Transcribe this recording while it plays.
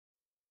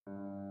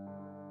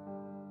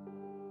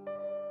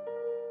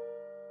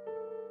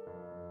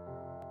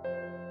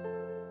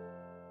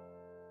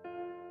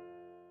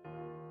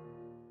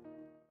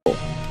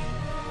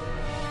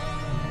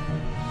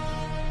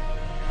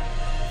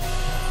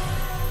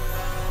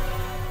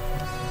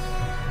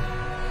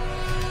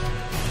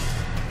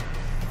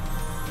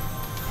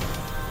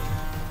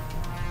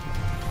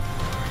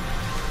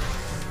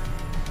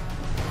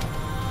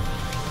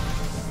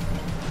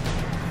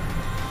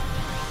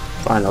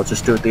Fine, I'll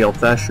just do it the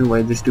old-fashioned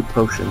way, just do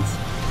potions.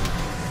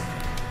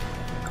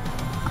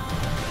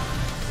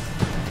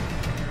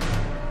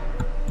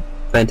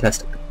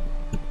 Fantastic.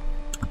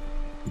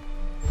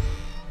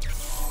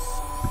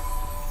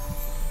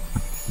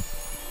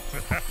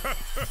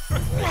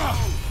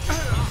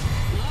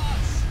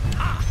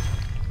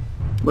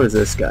 What is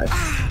this guy?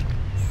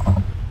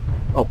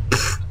 Oh,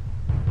 pfft.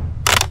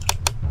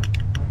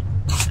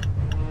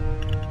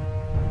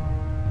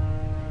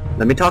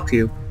 Let me talk to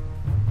you.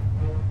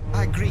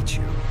 I greet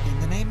you in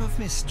the name of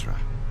Mistra.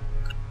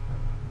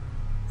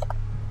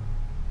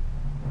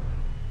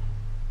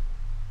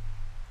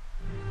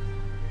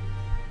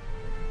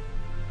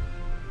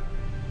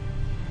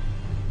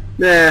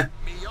 Nah.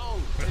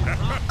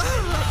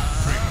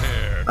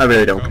 I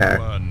really don't care.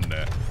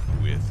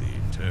 With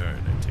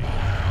eternity.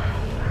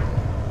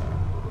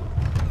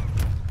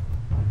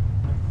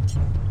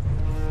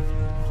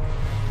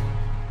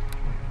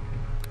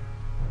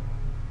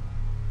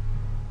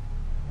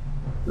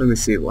 Let me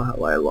see what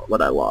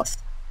I lost.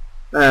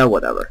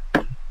 Whatever.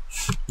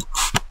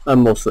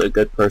 I'm mostly a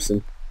good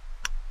person.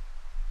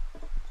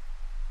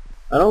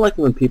 I don't like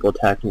it when people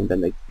attack me and then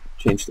they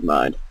change their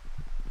mind.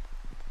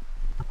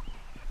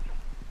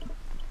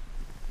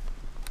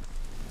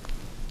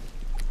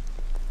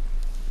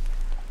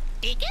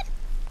 Deekin?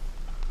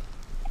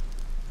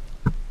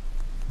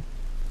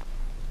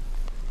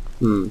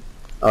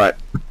 Alright.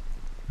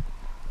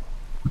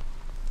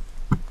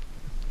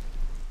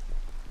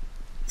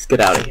 Let's get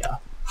out of here.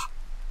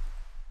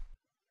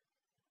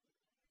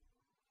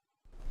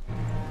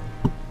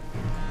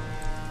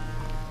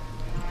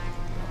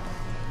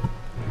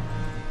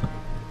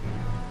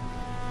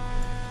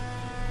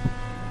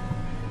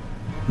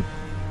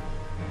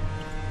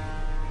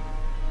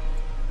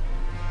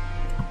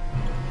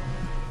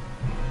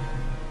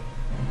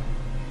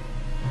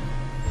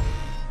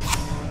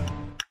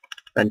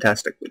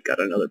 Fantastic, we got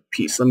another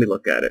piece. Let me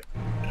look at it.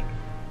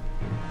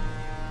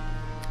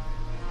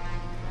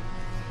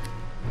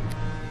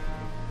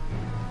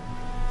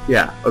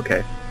 Yeah,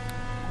 okay.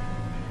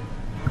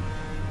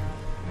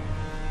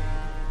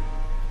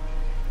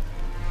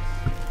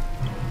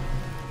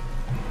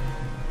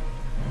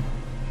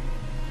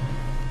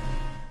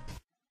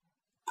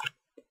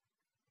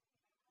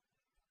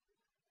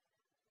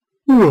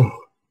 Whew.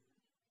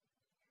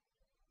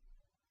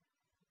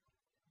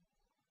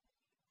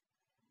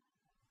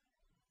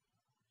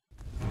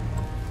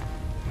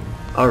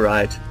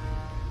 Alright.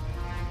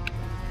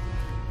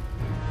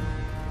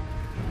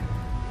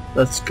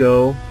 Let's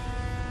go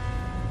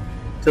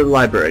to the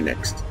library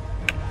next.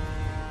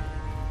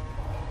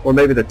 Or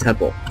maybe the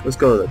temple. Let's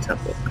go to the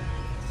temple.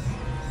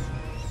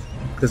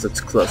 Because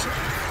it's closer.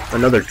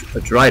 Another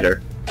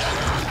Drider.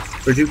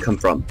 Where'd you come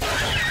from?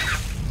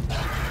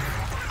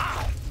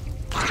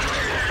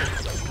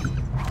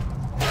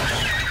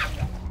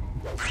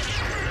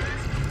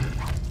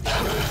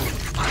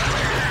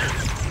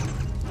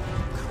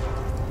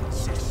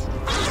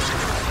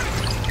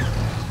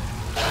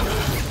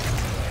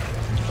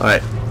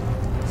 Alright.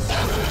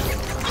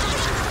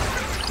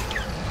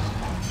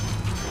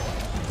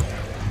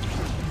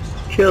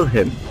 Kill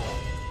him.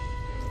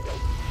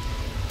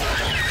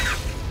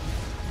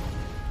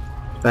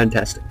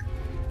 Fantastic.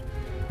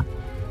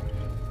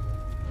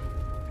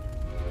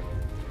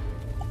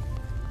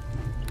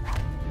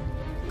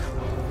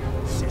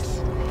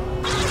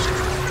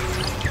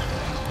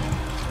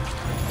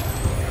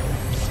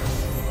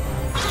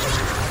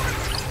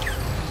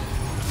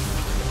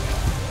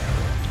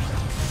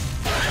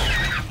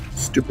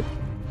 Stupid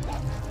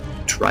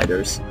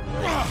Driders.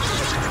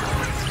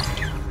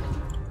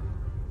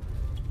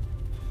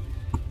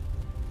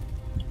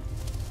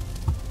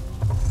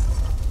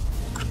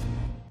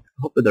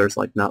 Hope that there's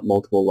like not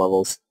multiple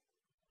levels.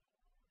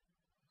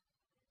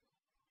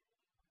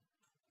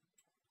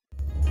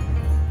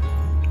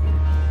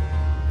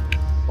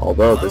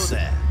 Although this is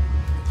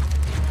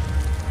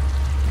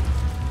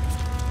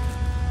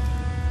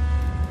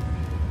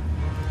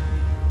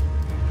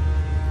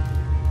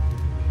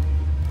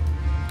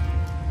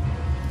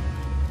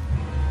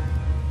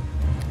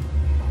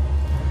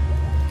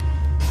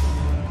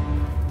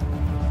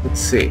let's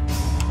see.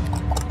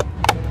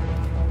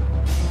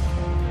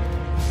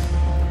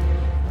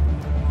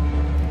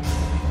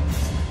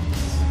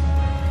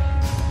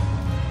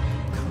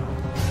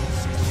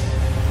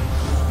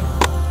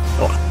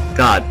 Oh,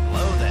 God.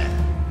 Hello there.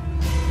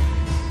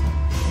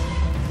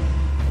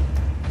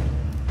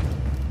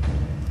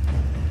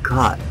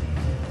 God.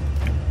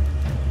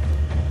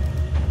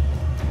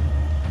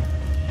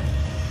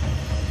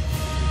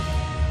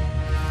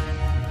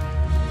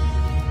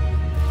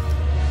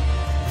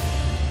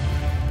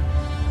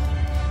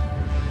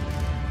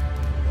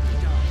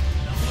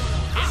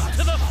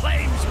 Into the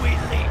flames we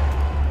leap!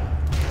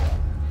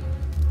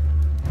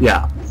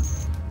 Yeah.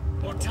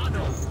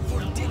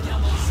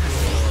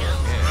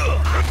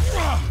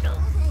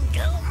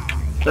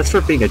 That's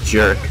for being a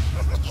jerk.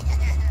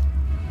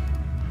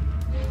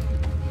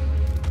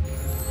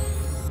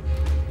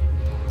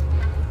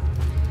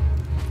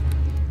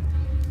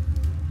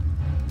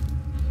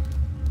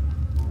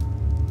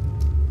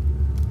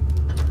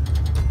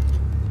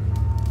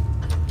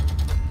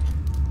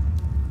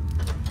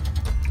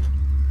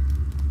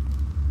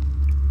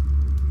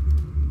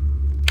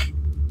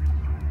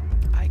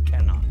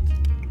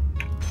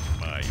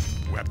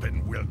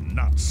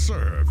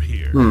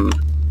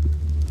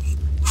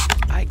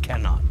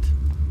 cannot.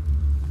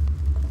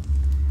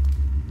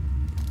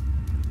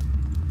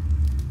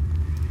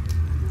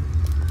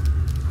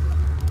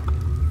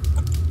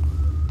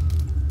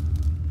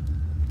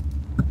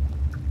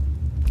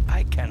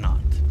 I cannot.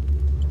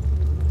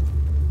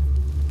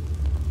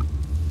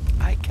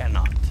 I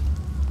cannot.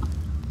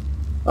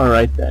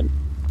 Alright then.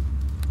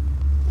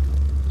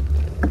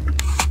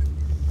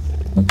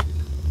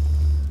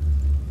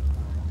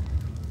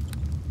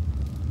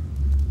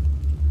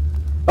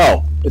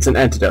 Oh, it's an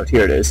antidote.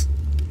 Here it is.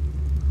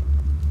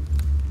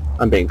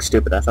 I'm being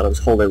stupid. I thought it was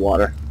holy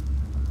water.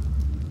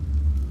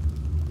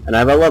 And I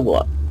have a level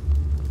up.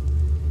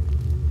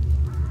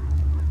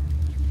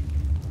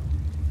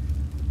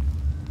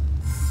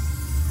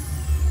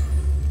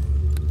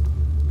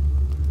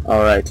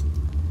 Alright.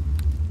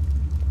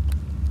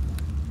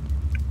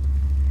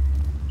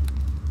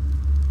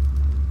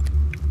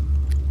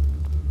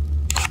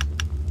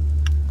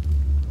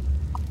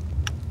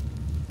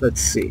 Let's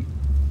see.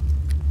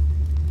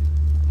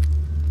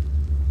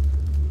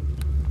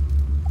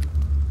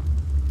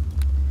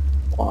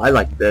 Oh, I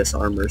like this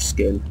armor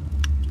skin.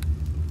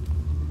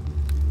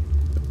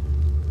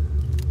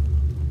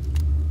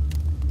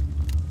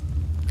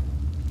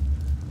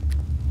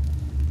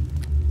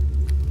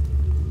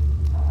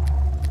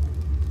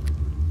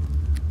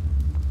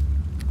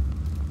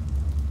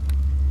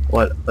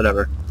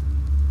 Whatever.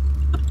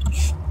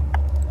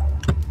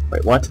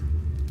 Wait, what?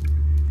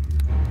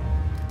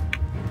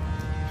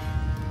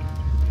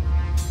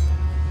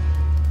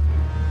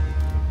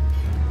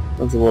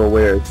 That's a little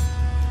weird.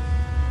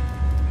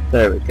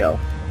 There we go.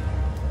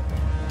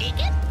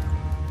 Deacon?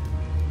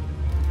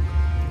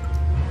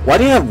 Why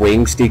do you have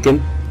wings, Deacon?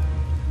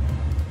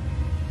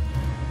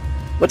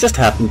 What just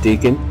happened,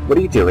 Deacon? What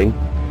are you doing?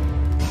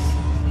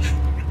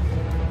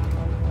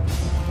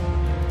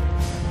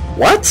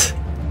 What?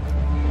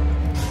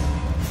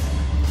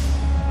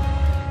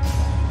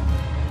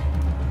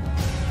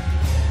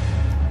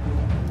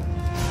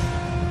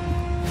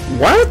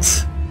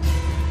 What?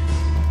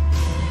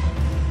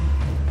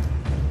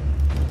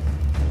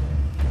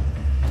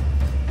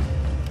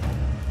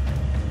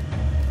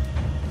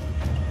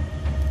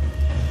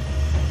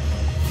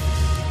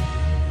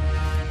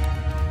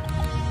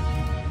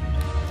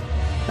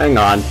 Hang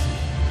on.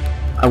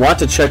 I want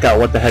to check out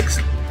what the heck's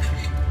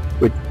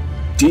with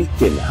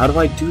Deekin. How do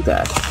I do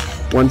that?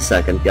 1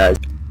 second, guys.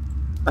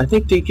 I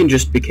think Deekin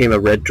just became a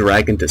red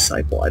dragon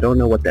disciple. I don't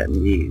know what that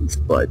means,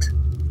 but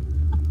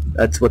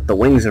that's what the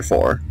wings are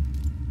for.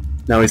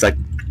 Now he's like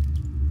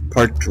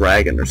part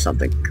dragon or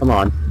something. Come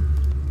on.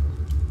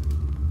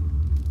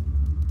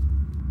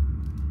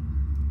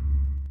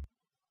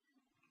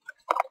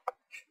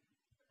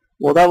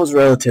 Well, that was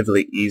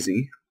relatively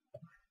easy.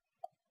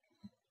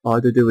 All I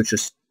had to do was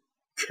just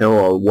kill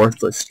a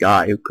worthless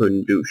guy who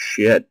couldn't do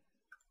shit.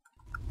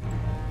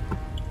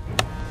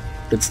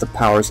 It's the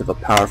powers of a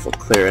powerful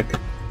cleric,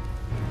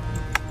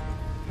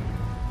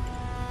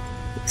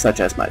 such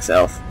as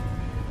myself.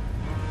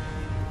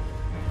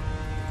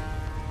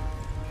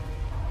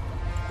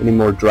 Any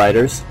more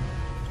driders?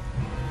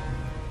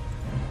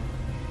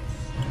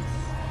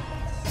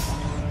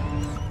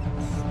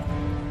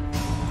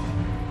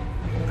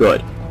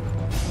 Good.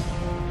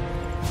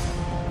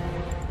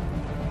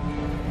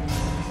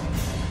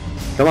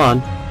 Come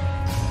on.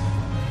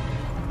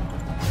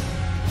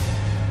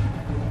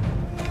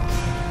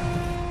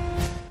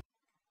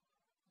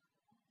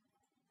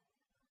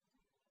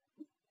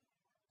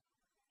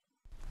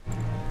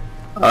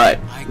 Alright.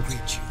 I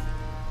greet you.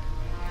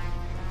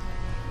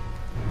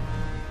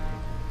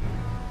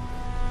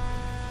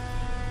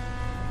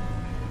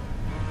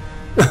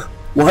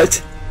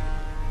 What?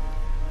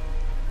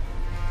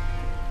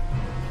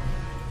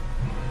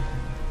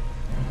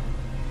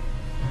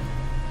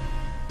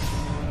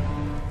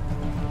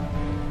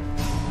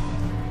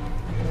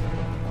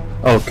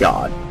 Oh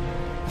God.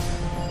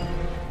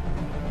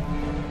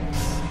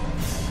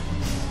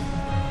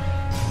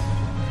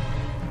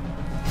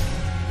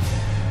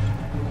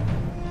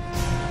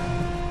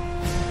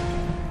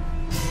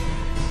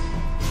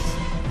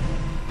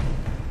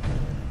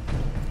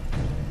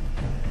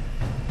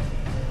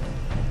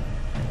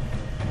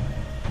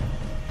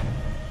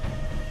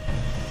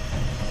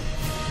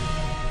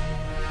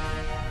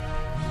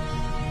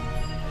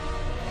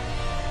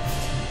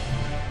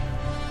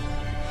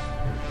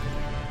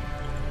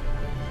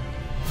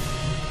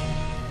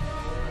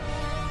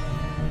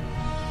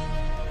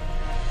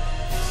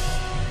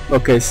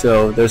 Okay,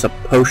 so there's a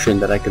potion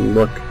that I can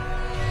look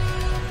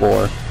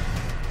for.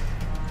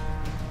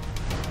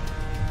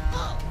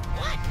 Oh,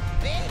 what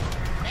big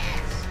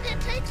mess!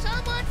 It takes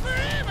someone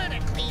forever to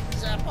clean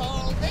up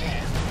all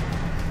this.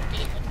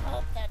 Even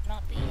hope that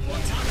not be.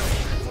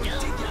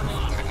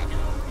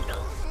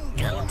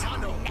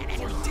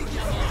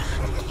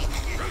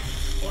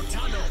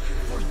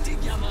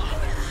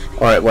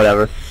 Alright,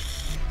 whatever.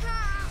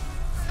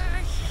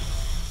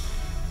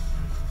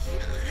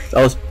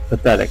 That was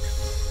pathetic.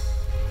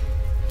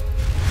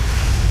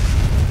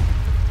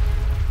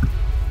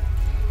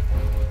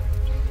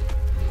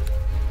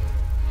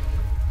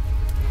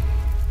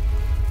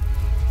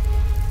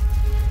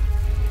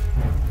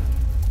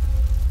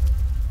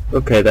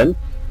 Okay then.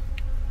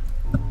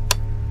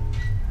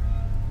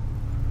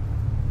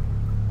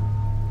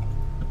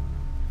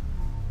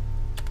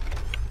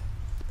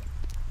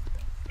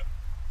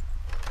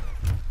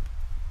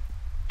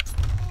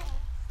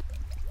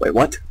 Wait,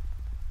 what?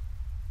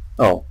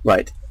 Oh,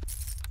 right.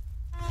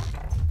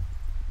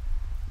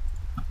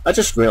 I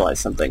just realized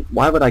something.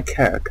 Why would I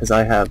care? Because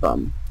I have,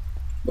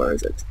 where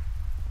is it?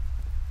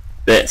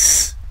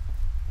 This.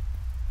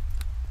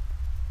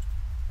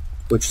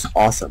 Which is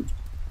awesome.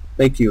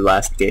 Thank you,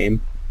 last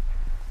game.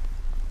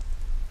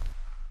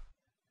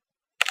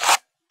 I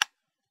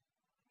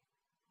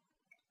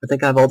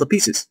think I have all the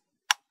pieces.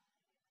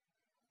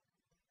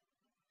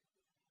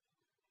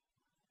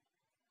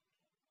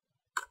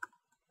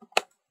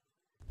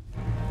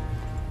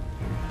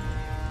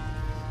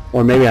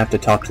 Or maybe I have to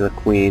talk to the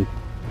queen.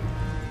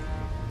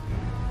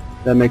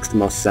 That makes the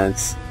most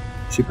sense.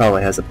 She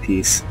probably has a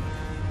piece.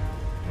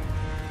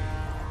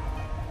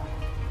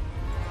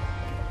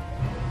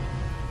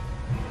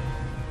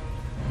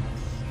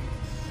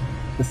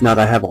 If not,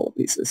 I have all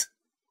the pieces.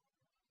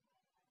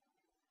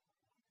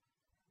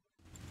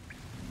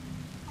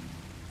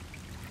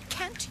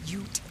 Can't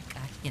you take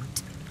a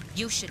hint?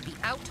 You should be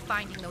out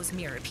finding those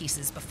mirror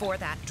pieces before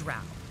that drow.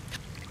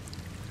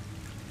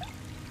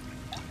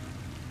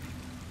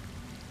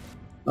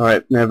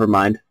 Alright, never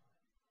mind.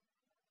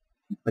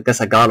 I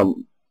guess I got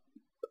them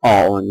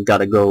all and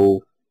gotta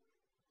go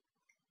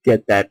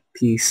get that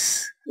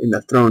piece in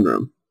the throne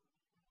room.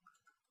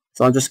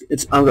 So all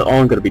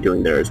I'm gonna be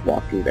doing there is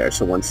walking there,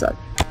 so one sec.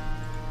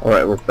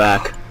 Alright, we're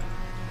back.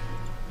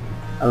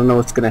 I don't know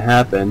what's gonna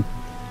happen.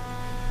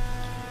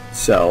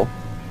 So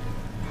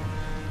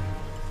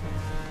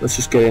let's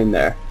just get in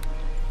there.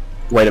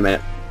 Wait a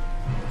minute.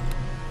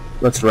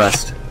 Let's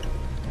rest.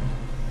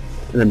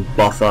 And then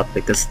buff up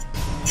because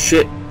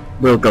shit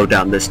will go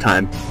down this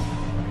time.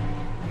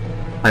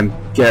 I'm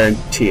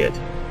guarantee it.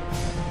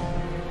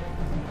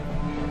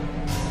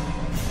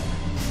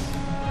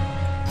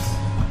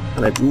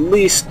 I'm at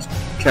least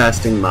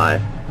casting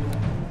my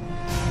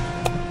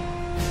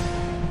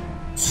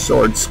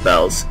sword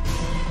spells.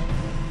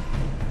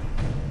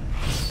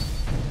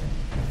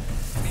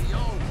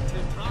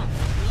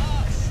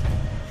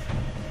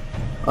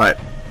 Alright.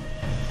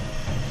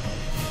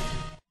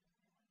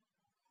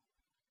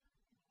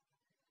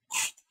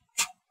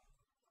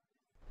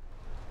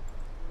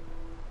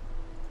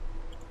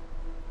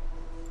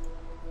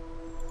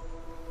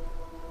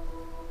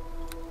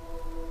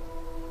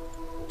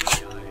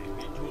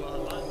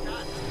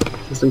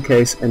 Just in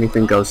case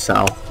anything goes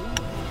south.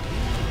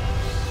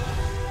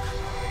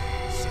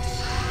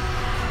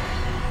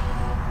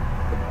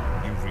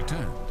 You've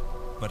returned,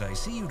 but I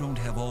see you don't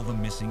have all the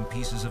missing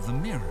pieces of the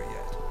mirror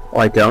yet. Oh,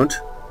 I don't?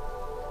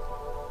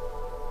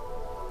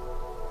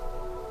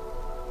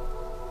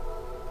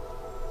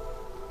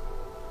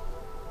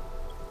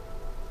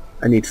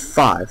 I need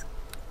 5.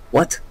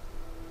 What?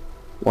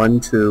 1,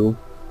 2.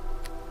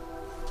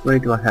 How many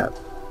do I have?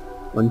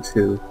 1,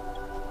 2,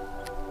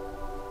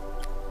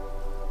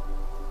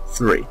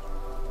 3.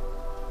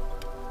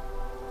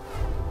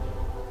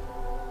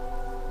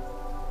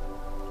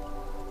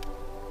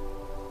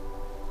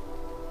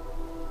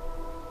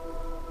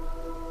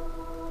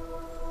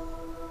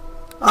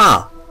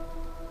 Ah!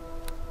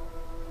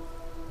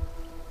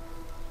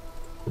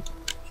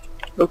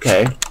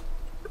 Okay.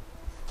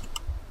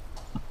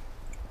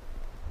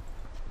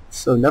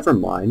 So never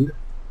mind.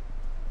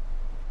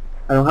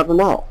 I don't have them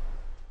all.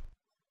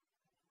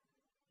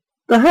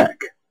 The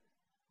heck?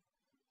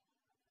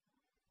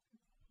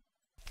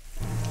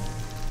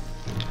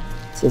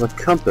 So the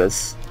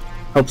compass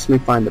helps me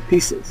find the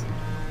pieces.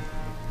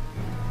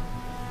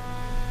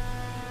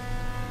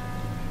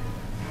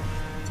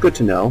 It's good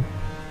to know.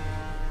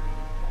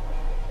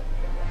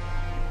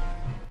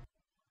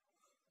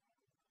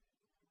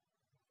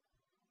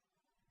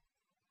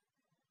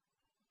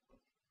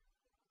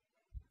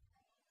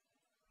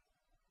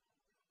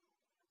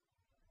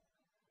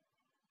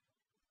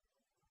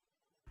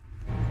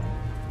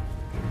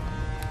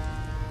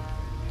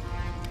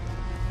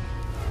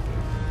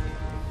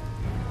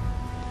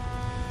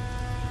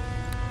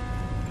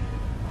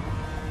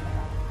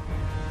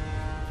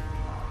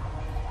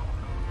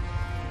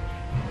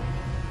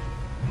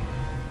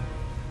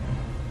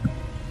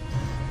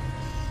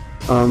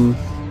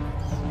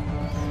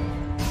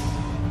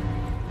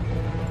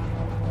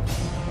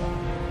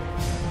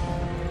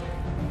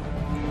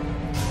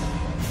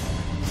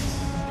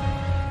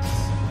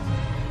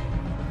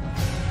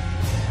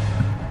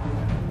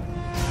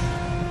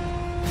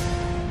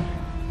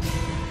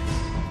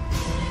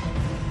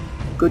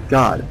 Good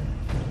God.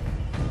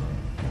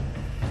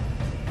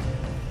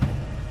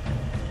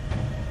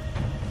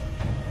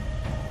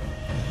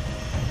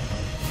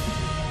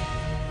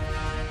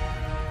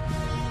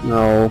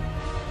 No.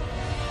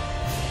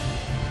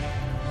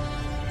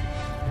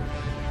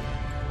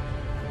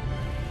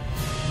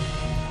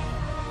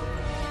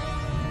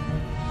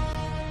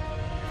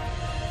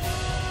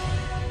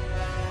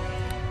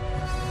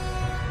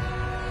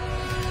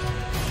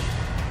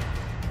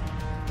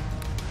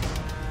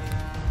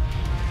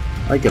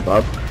 I give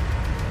up.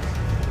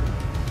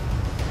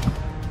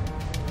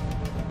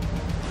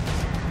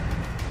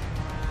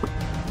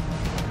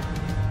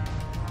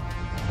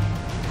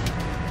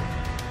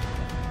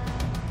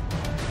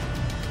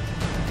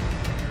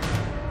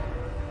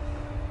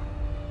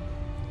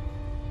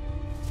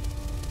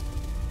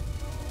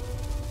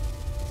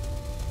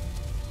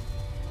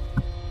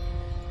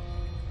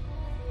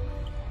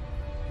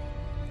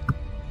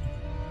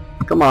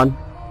 Come on.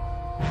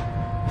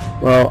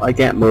 Well, I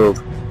can't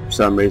move for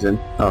some reason.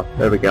 Oh,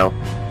 there we go.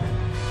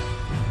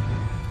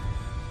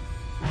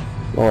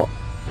 Well,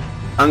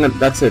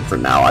 that's it for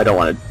now. I don't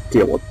want to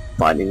deal with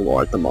finding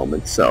more at the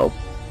moment, so...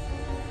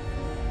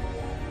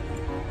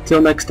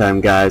 Till next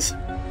time, guys.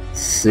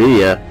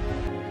 See ya.